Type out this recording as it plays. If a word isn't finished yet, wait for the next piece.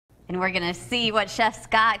and we're going to see what Chef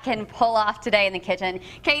Scott can pull off today in the kitchen.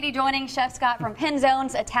 Katie joining Chef Scott from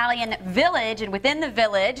Penzone's Italian Village, and within the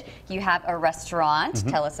village you have a restaurant.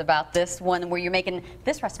 Tell us about this one where you're making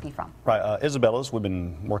this recipe from. Right, Isabella's. We've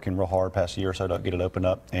been working real hard past year or so to get it opened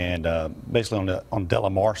up, and basically on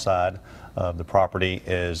Delamar side of the property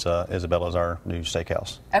is Isabella's, our new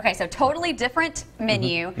steakhouse. Okay, so totally different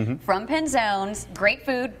menu from Penzone's. Great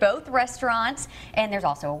food, both restaurants, and there's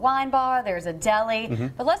also a wine bar, there's a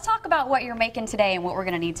deli. But let's talk about what you're making today and what we're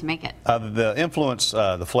going to need to make it. The influence,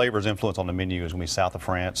 the flavors influence on the menu is going to be south of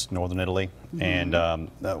France, northern Italy, and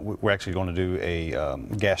we're actually going to do a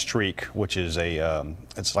gastrique, which is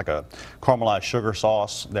it's like a caramelized sugar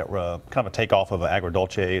sauce that kind of a takeoff of an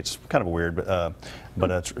agrodolce. It's kind of weird, but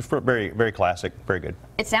it's very, very classic, very good.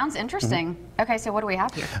 It sounds interesting. Okay, so what do we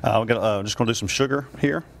have here? We're just going to do some sugar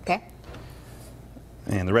here. Okay.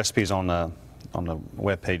 And the recipe's on the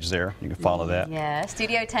web page there. You can follow that. Yeah,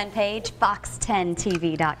 Studio 10 page,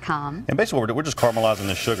 fox10tv.com. And basically, we're just caramelizing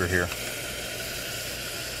the sugar here.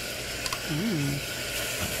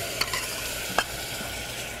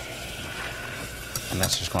 And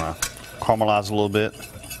that's just going to caramelize a little bit.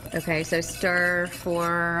 Okay, so stir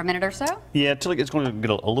for a minute or so? Yeah, until it's going to get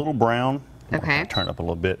a little brown. Okay. Turn it up a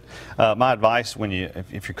little bit. My advice,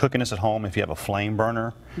 if you're cooking this at home, if you have a flame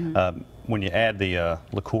burner, when you add the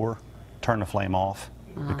liqueur, turn the flame off,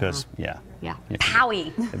 because Yeah,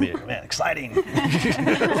 powy. It'd be exciting.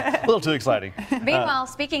 A little too exciting. Meanwhile,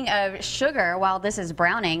 speaking of sugar, while this is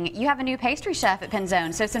browning, you have a new pastry chef at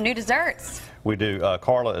Penzone, so some new desserts. We do.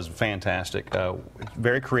 Carla is fantastic,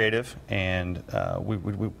 very creative, and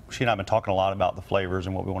she and I have been talking a lot about the flavors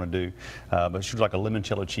and what we want to do. But she was like a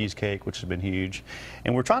limoncello cheesecake, which has been huge.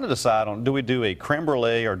 And we're trying to decide on, do we do a creme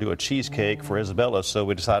brulee or do a cheesecake for Isabella? So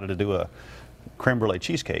we decided to do a creme brulee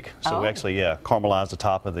cheesecake. So we actually, caramelized the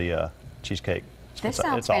top of the cheesecake. This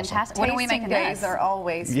sounds fantastic. When are we making days are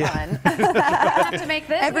always fun. I have to make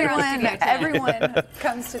this. Everyone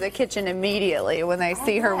comes to the kitchen immediately when they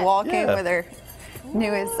see her walking with her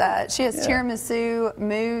newest. She has tiramisu,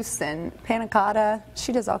 mousse, and panna cotta.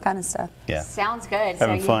 She does all kind of stuff. Yeah. Sounds good.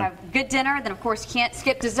 Having so fun. You have good dinner, then of course you can't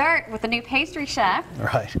skip dessert with the new pastry chef.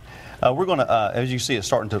 Right. We're going to, as you see, it's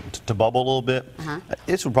starting to bubble a little bit.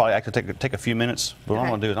 This will probably actually take a few minutes. But what I'm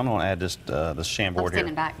going to do is I'm going to add this Chambord here.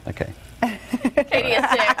 Standing back. Okay. Katie is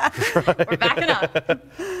too. We're backing up.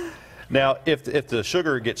 Now, if the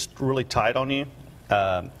sugar gets really tight on you,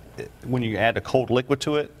 when you add a cold liquid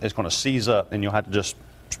to it, it's going to seize up, and you'll have to just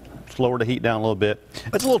lower the heat down a little bit.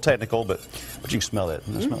 It's a little technical, but you can smell it.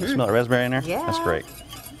 Smell the raspberry in there? Yeah. That's great.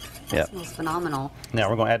 That smells phenomenal. Now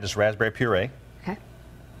we're going to add this raspberry puree. Okay.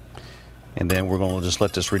 And then we're going to just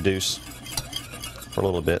let this reduce for a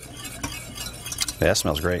little bit. Yeah, that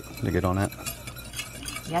smells great. You get on that?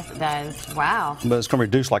 Yes, it does. Wow. But it's going to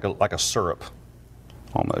reduce like a syrup,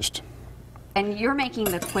 almost. And you're making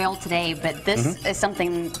the quail today, but this is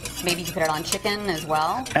something, maybe you can put it on chicken as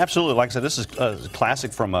well? Absolutely. Like I said, this is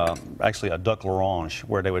classic from actually a duck l'orange,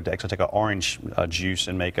 where they would actually take an orange juice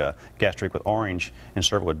and make a gastrique with orange and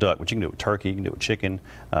serve it with duck. But you can do it with turkey, you can do it with chicken,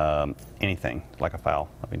 anything, like a fowl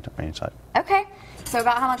of any type. Okay. So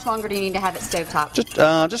about how much longer do you need to have it stovetop?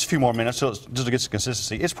 Just a few more minutes, just to get some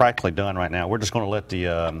consistency. It's practically done right now. We're just going to let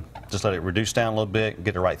just let it reduce down a little bit,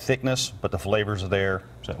 get the right thickness, but the flavors are there,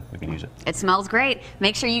 so we can use it. It smells great.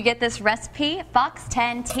 Make sure you get this recipe,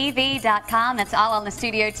 fox10tv.com. That's all on the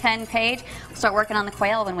Studio 10 page. We'll start working on the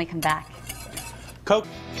quail when we come back. Coke.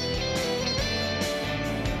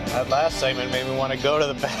 That last segment made me want to go to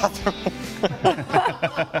the bathroom.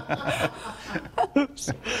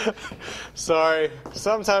 Sorry,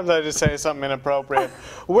 sometimes I just say something inappropriate.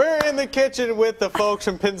 We're in the kitchen with the folks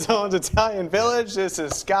from Penzone's Italian Village. This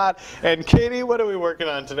is Scott and Katie. What are we working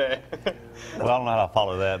on today? Well, I don't know how to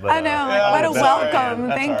follow that, but I know, what a welcome.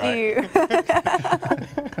 Thank you.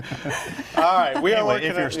 All right, we are working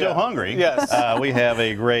if you're still hungry, we have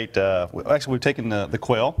a great, actually we've taken the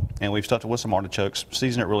quail and we've stuffed it with some artichokes,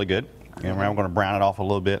 seasoned it really good, and we're going to brown it off a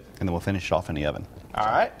little bit, and then we'll finish it off in the oven. All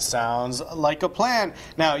right, sounds like a plan.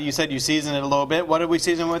 Now, you said you seasoned it a little bit. What did we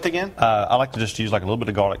season with again? I like to just use like a little bit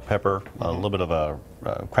of garlic pepper, a little bit of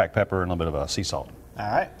cracked pepper, and a little bit of sea salt. All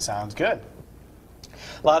right, sounds good.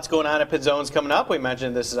 Lots going on at Penzone's coming up. We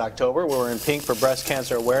mentioned this is October. We're in pink for breast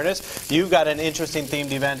cancer awareness. You've got an interesting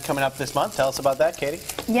themed event coming up this month. Tell us about that, Katie.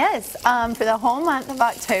 Yes, for the whole month of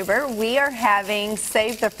October, we are having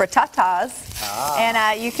Save the Frittatas.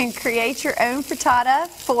 And you can create your own frittata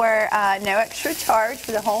for no extra charge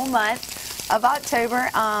for the whole month of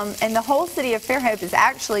October. And the whole city of Fairhope is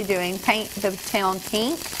actually doing Paint the Town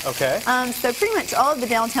Pink. Okay. So pretty much all of the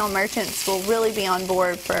downtown merchants will really be on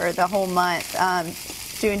board for the whole month.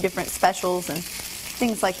 doing different specials and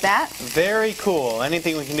things like that. Very cool.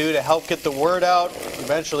 Anything we can do to help get the word out,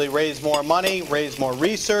 eventually raise more money, raise more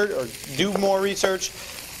research, or do more research,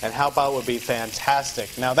 and help out would be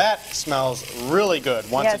fantastic. Now that smells really good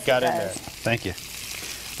once Yes, it got it in there. does. Thank you.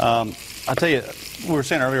 I'll tell you, we were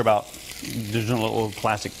saying earlier about doing a little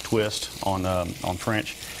classic twist on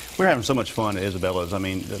French. We're having so much fun at Isabella's. I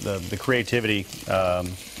mean, the creativity,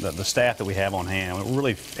 the staff that we have on hand,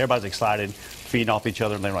 really, everybody's excited, feeding off each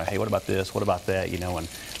other, and they're like, hey, what about this? What about that? You know, and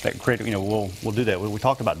that creative, you know, we'll do that. We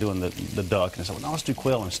talked about doing the duck, and I said, well, no, let's do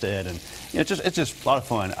quail instead. And you know, it's just a lot of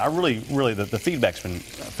fun. I really, the feedback's been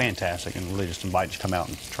fantastic, and really just invite you to come out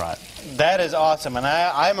and try it. That is awesome, and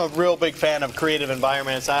I'm a real big fan of creative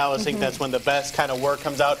environments. I always think that's when the best kind of work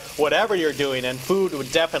comes out, whatever you're doing, and food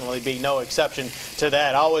would definitely be no exception to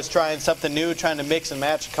that. Always trying something new, trying to mix and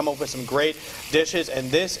match, and come up with some great dishes, and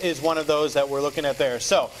this is one of those that we're looking at there.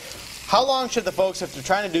 So, how long should the folks, if they're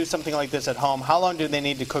trying to do something like this at home, how long do they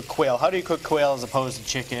need to cook quail? How do you cook quail as opposed to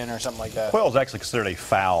chicken or something like that? Quail is actually considered a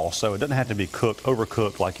fowl, so it doesn't have to be cooked,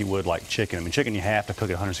 overcooked like you would like chicken. I mean, chicken you have to cook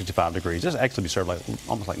at 165 degrees. This actually be served like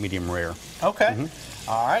almost like medium rare. Okay.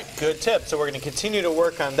 All right, good tip. So we're going to continue to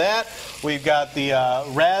work on that. We've got the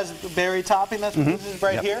raspberry topping that's this is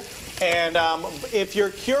right here. And if you're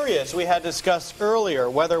curious, we had discussed earlier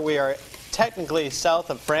whether we are technically south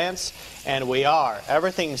of France, and we are.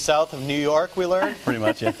 Everything south of New York, we learned, Pretty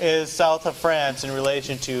much, yeah. is south of France in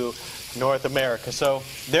relation to North America. So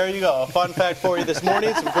there you go. A fun fact for you this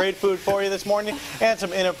morning, some great food for you this morning, and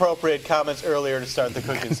some inappropriate comments earlier to start the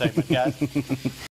cooking segment, guys.